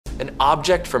An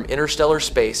object from interstellar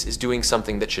space is doing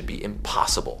something that should be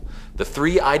impossible. The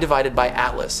 3I divided by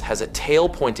Atlas has a tail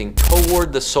pointing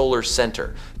toward the solar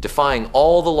center, defying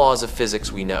all the laws of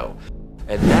physics we know.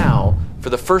 And now, for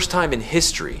the first time in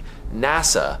history,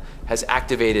 NASA has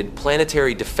activated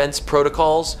planetary defense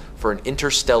protocols for an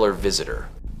interstellar visitor.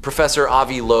 Professor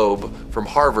Avi Loeb from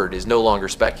Harvard is no longer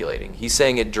speculating. He's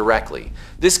saying it directly.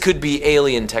 This could be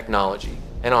alien technology.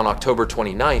 And on October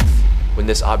 29th, when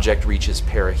this object reaches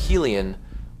perihelion,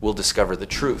 we'll discover the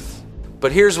truth.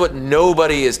 But here's what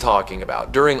nobody is talking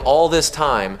about. During all this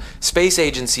time, space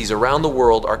agencies around the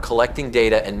world are collecting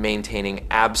data and maintaining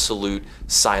absolute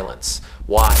silence.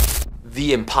 Why?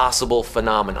 The impossible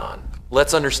phenomenon.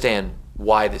 Let's understand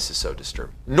why this is so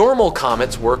disturbing. Normal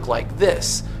comets work like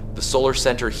this. The solar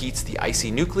center heats the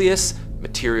icy nucleus,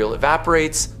 material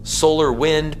evaporates, solar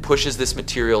wind pushes this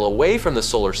material away from the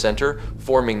solar center,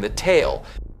 forming the tail.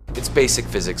 It's basic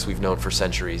physics we've known for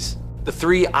centuries. The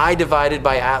 3I divided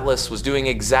by Atlas was doing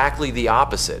exactly the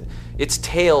opposite. Its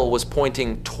tail was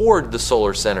pointing toward the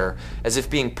solar center, as if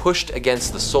being pushed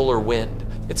against the solar wind.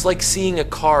 It's like seeing a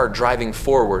car driving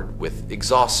forward with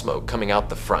exhaust smoke coming out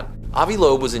the front. Avi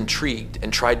Loeb was intrigued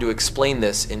and tried to explain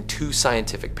this in 2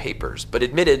 scientific papers, but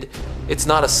admitted it's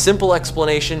not a simple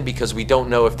explanation because we don't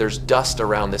know if there's dust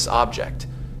around this object.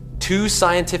 2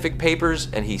 scientific papers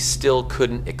and he still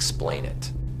couldn't explain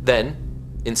it. Then,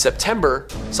 in September,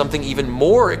 something even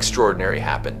more extraordinary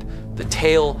happened. The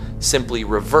tail simply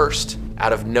reversed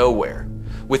out of nowhere.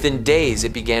 Within days,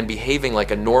 it began behaving like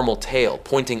a normal tail,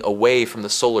 pointing away from the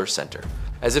solar center,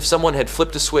 as if someone had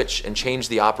flipped a switch and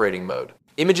changed the operating mode.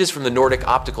 Images from the Nordic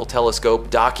Optical Telescope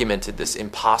documented this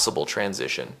impossible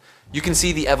transition. You can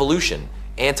see the evolution,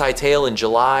 anti-tail in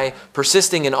July,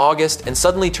 persisting in August, and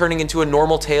suddenly turning into a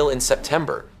normal tail in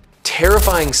September.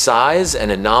 Terrifying size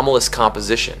and anomalous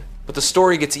composition. But the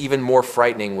story gets even more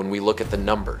frightening when we look at the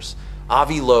numbers.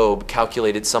 Avi Loeb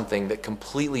calculated something that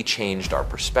completely changed our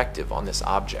perspective on this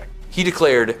object. He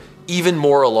declared, even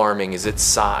more alarming is its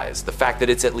size, the fact that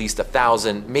it's at least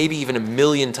 1,000, maybe even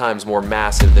 1,000,000 times more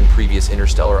massive than previous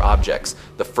interstellar objects,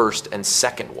 the first and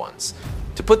second ones.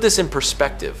 To put this in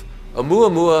perspective,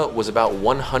 Oumuamua was about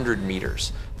 100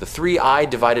 meters. The 3I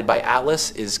divided by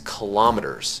Atlas is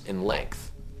kilometers in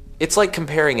length. It's like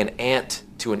comparing an ant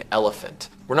to an elephant.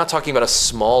 We're not talking about a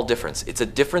small difference. It's a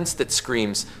difference that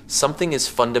screams something is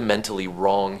fundamentally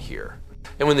wrong here.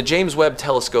 And when the James Webb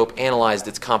Telescope analyzed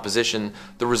its composition,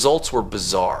 the results were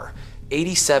bizarre.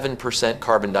 87%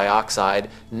 carbon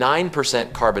dioxide,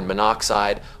 9% carbon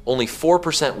monoxide, only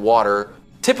 4% water.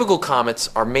 Typical comets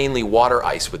are mainly water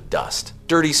ice with dust.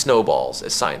 Dirty snowballs,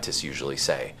 as scientists usually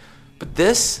say. But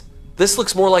this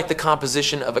looks more like the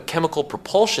composition of a chemical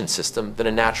propulsion system than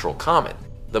a natural comet.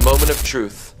 The moment of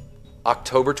truth,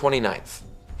 October 29th.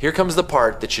 Here comes the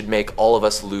part that should make all of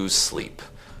us lose sleep.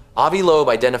 Avi Loeb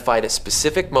identified a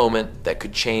specific moment that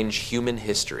could change human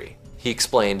history. He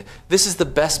explained, this is the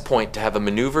best point to have a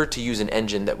maneuver to use an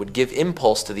engine that would give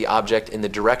impulse to the object in the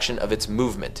direction of its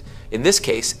movement. In this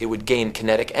case, it would gain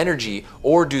kinetic energy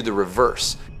or do the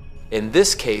reverse. In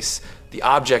this case, the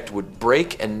object would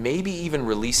break and maybe even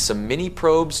release some mini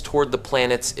probes toward the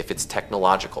planets if it's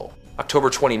technological. October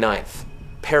 29th,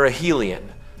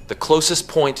 perihelion, the closest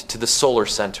point to the solar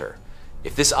center.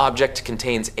 If this object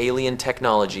contains alien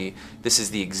technology, this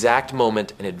is the exact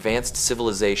moment an advanced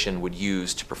civilization would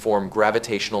use to perform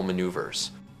gravitational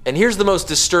maneuvers. And here's the most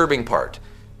disturbing part.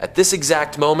 At this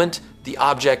exact moment, the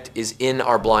object is in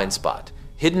our blind spot,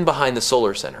 hidden behind the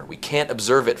solar center. We can't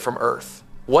observe it from Earth.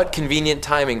 What convenient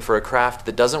timing for a craft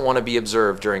that doesn't want to be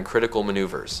observed during critical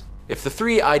maneuvers. If the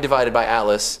 3I divided by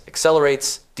Atlas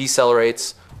accelerates,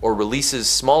 decelerates, or releases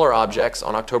smaller objects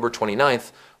on October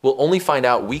 29th, we'll only find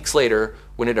out weeks later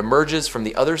when it emerges from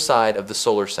the other side of the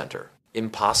solar center.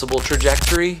 Impossible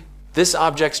trajectory? This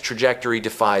object's trajectory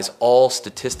defies all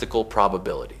statistical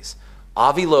probabilities.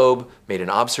 Avi Loeb made an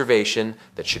observation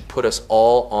that should put us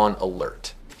all on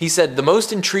alert. He said the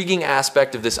most intriguing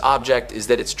aspect of this object is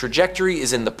that its trajectory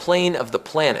is in the plane of the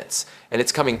planets, and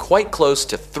it's coming quite close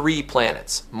to 3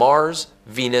 planets, Mars,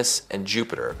 Venus, and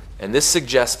Jupiter. And this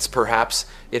suggests perhaps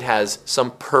it has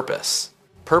some purpose.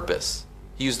 Purpose.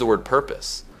 He used the word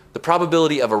purpose. The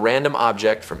probability of a random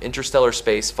object from interstellar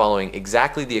space following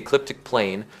exactly the ecliptic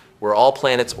plane where all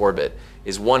planets orbit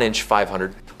is 1 in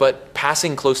 500, but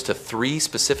passing close to 3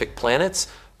 specific planets,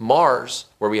 Mars,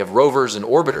 where we have rovers and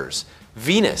orbiters,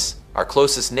 Venus, our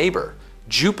closest neighbor,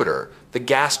 Jupiter, the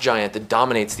gas giant that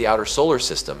dominates the outer solar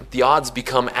system, the odds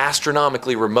become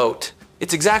astronomically remote.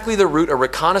 It's exactly the route a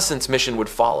reconnaissance mission would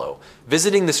follow,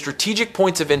 visiting the strategic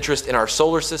points of interest in our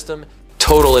solar system,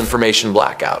 total information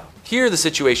blackout. Here the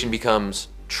situation becomes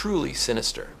truly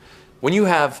sinister. When you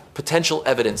have potential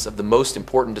evidence of the most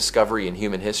important discovery in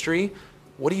human history,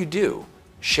 what do?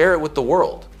 Share it with the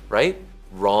world, right?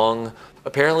 Wrong.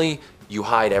 Apparently, you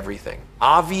hide everything.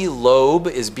 Avi Loeb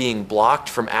is being blocked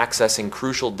from accessing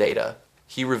crucial data.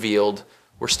 He revealed,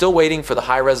 "We're still waiting for the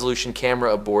high-resolution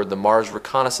camera aboard the Mars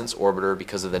Reconnaissance Orbiter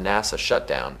because of the NASA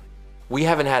shutdown. We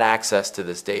haven't had access to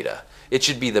this data. It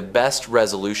should be the best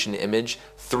resolution image,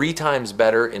 3 times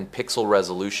better in pixel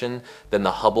resolution than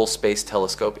the Hubble Space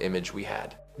Telescope image we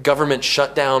had." Government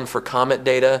shutdown for comet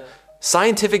data.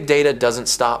 Scientific data doesn't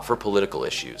stop for political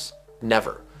issues.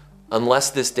 Never.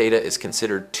 Unless this data is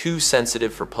considered too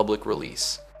sensitive for public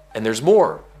release. And there's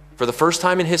more. For the first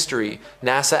time in history,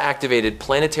 NASA activated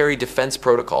planetary defense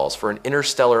protocols for an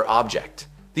interstellar object.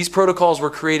 These protocols were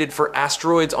created for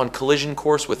asteroids on collision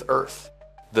course with Earth.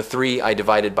 The 3I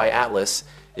divided by Atlas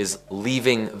is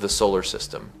leaving the solar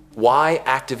system. Why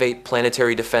activate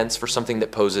planetary defense for something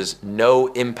that poses no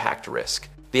impact risk?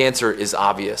 The answer is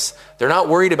obvious. They're not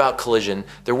worried about collision,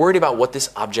 they're worried about what this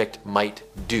object might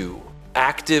do.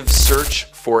 Active search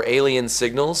for alien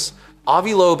signals.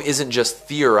 Avi Loeb isn't just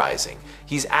theorizing,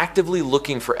 he's actively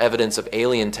looking for evidence of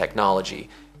alien technology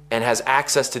and has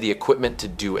access to the equipment to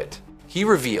do it. He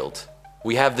revealed,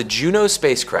 "We have the Juno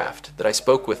spacecraft that I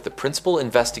spoke with the principal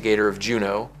investigator of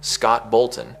Juno, Scott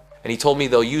Bolton, and he told me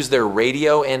they'll use their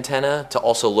radio antenna to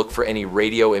also look for any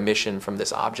radio emission from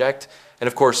this object. And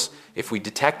of course, if we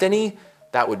detect any,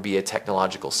 that would be a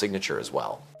technological signature as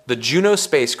well." The Juno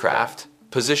spacecraft,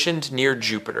 positioned near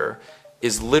Jupiter,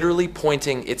 is literally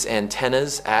pointing its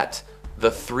antennas at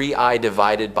the 3I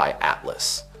divided by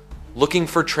Atlas, looking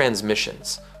for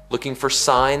transmissions, looking for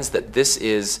signs that this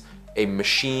is a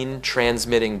machine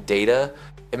transmitting data.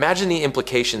 Imagine the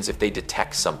implications if they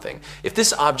detect something. If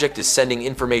this object is sending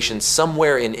information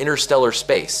somewhere in interstellar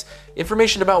space,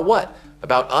 information about what?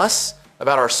 About us?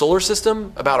 About our solar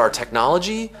system? About our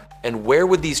technology? And where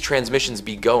would these transmissions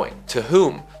be going? To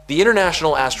whom? The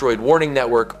International Asteroid Warning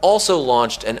Network also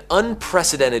launched an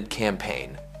unprecedented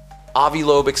campaign. Avi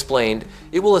Loeb explained,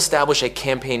 "It will establish a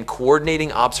campaign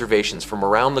coordinating observations from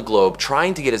around the globe,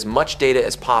 trying to get as much data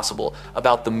as possible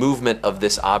about the movement of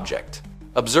this object."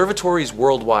 Observatories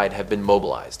worldwide have been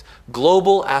mobilized,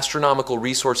 global astronomical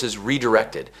resources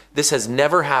redirected. This has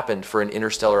never happened for an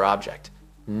interstellar object.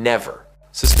 Never.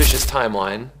 Suspicious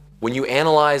timeline. When you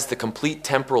analyze the complete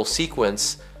temporal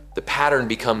sequence, the pattern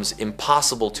becomes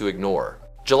impossible to ignore.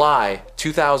 July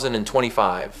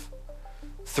 2025.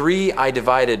 3I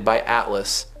divided by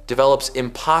Atlas develops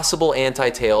impossible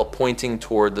anti-tail pointing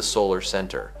toward the solar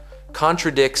center.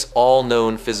 Contradicts all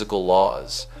known physical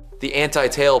laws. The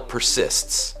anti-tail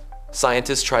persists.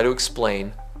 Scientists try to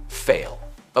explain, fail.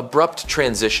 Abrupt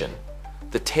transition.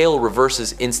 The tail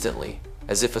reverses instantly,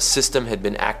 as if a system had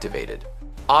been activated.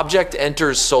 Object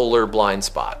enters solar blind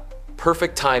spot.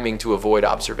 Perfect timing to avoid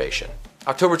observation.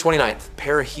 October 29th,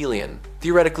 perihelion.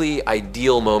 Theoretically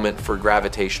ideal moment for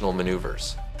gravitational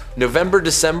maneuvers.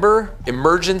 November-December,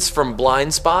 emergence from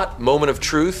blind spot, moment of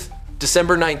truth.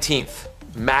 December 19th,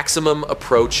 maximum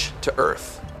approach to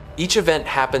Earth. Each event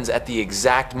happens at the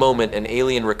exact moment an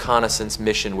alien reconnaissance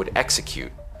mission would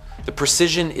execute. The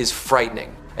precision is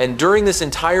frightening. And during this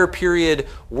entire period,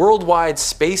 worldwide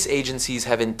space agencies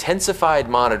have intensified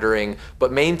monitoring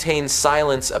but maintained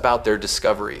silence about their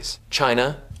discoveries.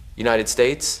 China, United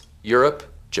States, Europe,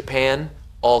 Japan,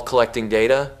 all collecting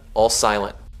data, all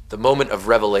silent. The moment of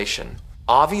revelation.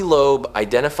 Avi Loeb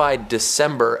identified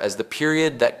December as the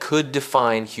period that could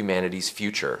define humanity's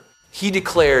future. He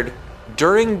declared,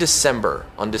 "During December,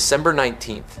 on December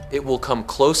 19th, it will come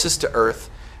closest to Earth,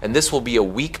 and this will be a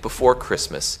week before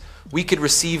Christmas. We could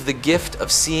receive the gift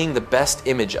of seeing the best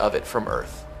image of it from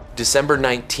Earth." December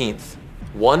 19th,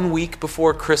 1 week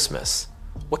before Christmas.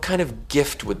 What kind of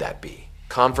gift would that be?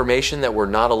 Confirmation that we're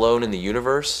not alone in the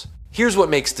universe? Here's what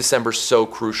makes December so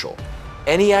crucial.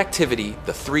 Any activity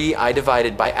the 3I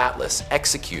divided by Atlas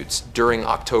executes during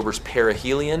October's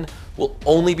perihelion will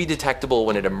only be detectable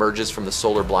when it emerges from the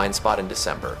solar blind spot in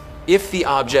December. If the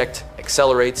object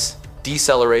accelerates,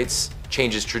 decelerates,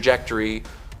 changes trajectory,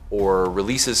 or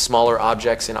releases smaller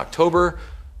objects in October,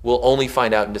 we'll only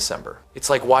find out in December. It's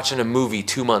like watching a movie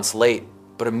 2 months late,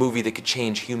 but a movie that could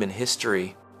change human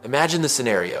history. Imagine the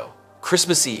scenario.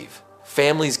 Christmas Eve,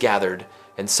 families gathered,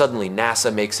 and suddenly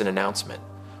NASA makes an announcement.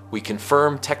 "We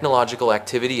confirm technological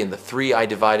activity in the 3I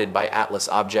divided by Atlas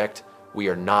object. We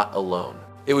are not alone."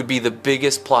 It would be the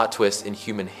biggest plot twist in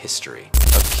human history.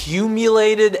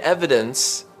 Accumulated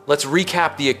evidence. Let's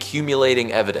recap the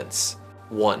accumulating evidence.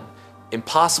 1.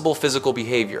 Impossible physical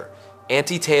behavior.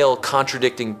 Anti-tail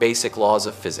contradicting basic laws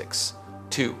of physics.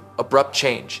 2. Abrupt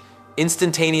change.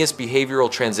 Instantaneous behavioral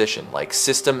transition like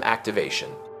system activation.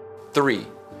 3.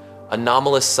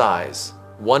 Anomalous size,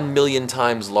 1 million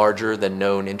times larger than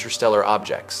known interstellar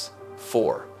objects.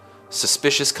 4.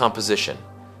 Suspicious composition,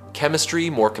 chemistry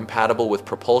more compatible with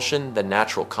propulsion than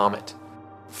natural comet.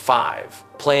 5.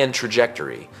 Planned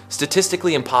trajectory,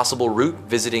 statistically impossible route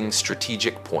visiting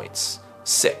strategic points.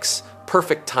 6.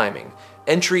 Perfect timing,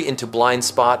 entry into blind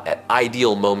spot at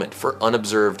ideal moment for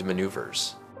unobserved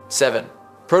maneuvers. 7.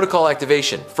 Protocol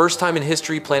activation, first time in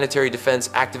history planetary defense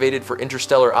activated for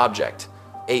interstellar object.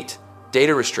 8.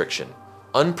 Data restriction,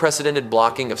 unprecedented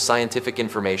blocking of scientific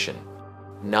information.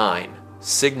 9.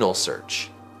 Signal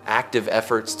search, active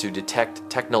efforts to detect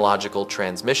technological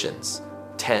transmissions.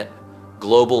 10.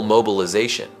 Global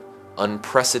mobilization,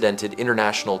 unprecedented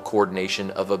international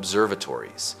coordination of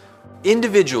observatories.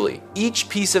 Individually, each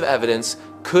piece of evidence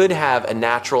could have a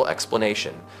natural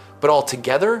explanation, but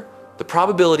altogether, the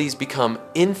probabilities become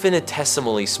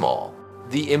infinitesimally small.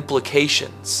 The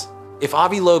implications. If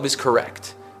Avi Loeb is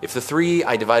correct, if the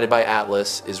 3I divided by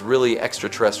Atlas is really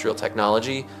extraterrestrial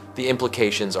technology, the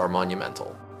implications are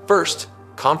monumental. First,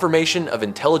 confirmation of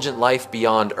intelligent life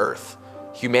beyond Earth.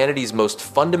 Humanity's most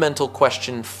fundamental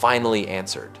question finally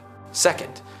answered.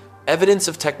 Second, evidence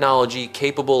of technology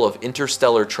capable of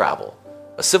interstellar travel,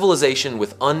 a civilization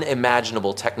with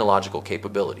unimaginable technological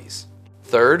capabilities.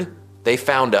 Third, they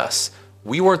found us.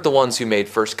 We weren't the ones who made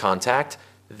first contact,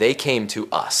 they came to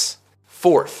us.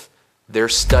 Fourth, they're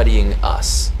studying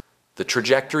us. The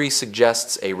trajectory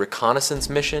suggests a reconnaissance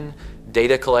mission,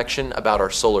 data collection about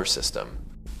our solar system.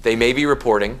 They may be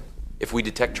reporting. If we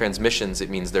detect transmissions, it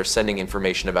means they're sending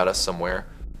information about us somewhere.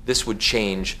 This would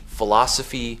change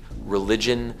philosophy,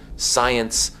 religion,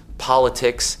 science,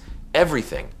 politics,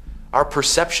 everything. Our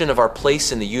perception of our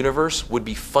place in the universe would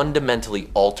be fundamentally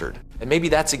altered. And maybe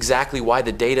that's exactly why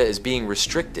the data is being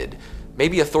restricted.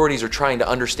 Maybe authorities are trying to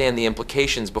understand the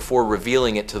implications before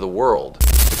revealing it to the world.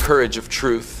 The courage of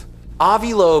truth.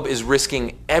 Avi Loeb is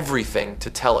risking everything to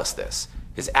tell us this.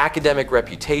 His academic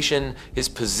reputation, his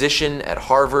position at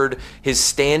Harvard, his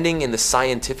standing in the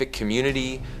scientific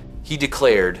community. He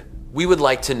declared, "We would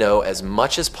like to know as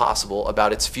much as possible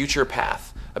about its future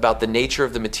path, about the nature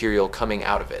of the material coming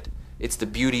out of it. It's the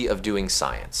beauty of doing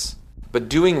science." But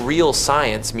doing real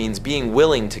science means being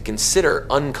willing to consider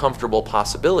uncomfortable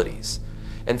possibilities.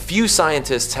 And few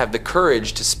scientists have the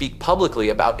courage to speak publicly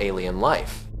about alien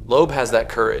life. Loeb has that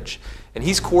courage, and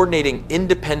he's coordinating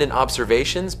independent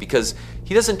observations because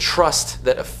he doesn't trust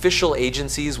that official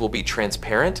agencies will be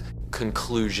transparent.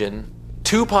 Conclusion.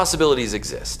 2 possibilities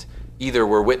exist. Either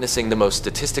we're witnessing the most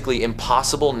statistically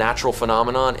impossible natural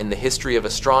phenomenon in the history of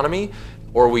astronomy,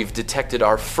 or we've detected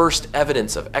our first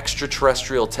evidence of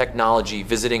extraterrestrial technology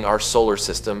visiting our solar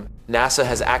system. NASA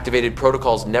has activated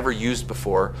protocols never used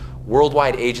before.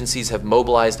 Worldwide agencies have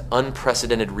mobilized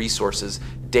unprecedented resources.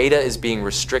 Data is being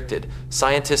restricted.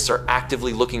 Scientists are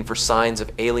actively looking for signs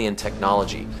of alien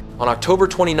technology. On October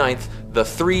 29th, the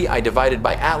 3I divided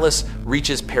by Atlas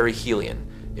reaches perihelion.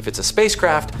 If it's a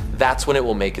spacecraft, that's when it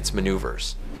will make its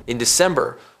maneuvers. In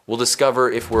December, we'll discover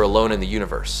if we're alone in the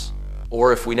universe,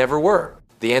 or if we never were.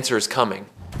 The answer is coming,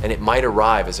 and it might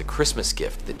arrive as a Christmas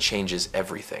gift that changes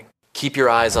everything. Keep your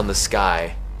eyes on the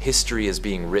sky. History is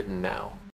being written now.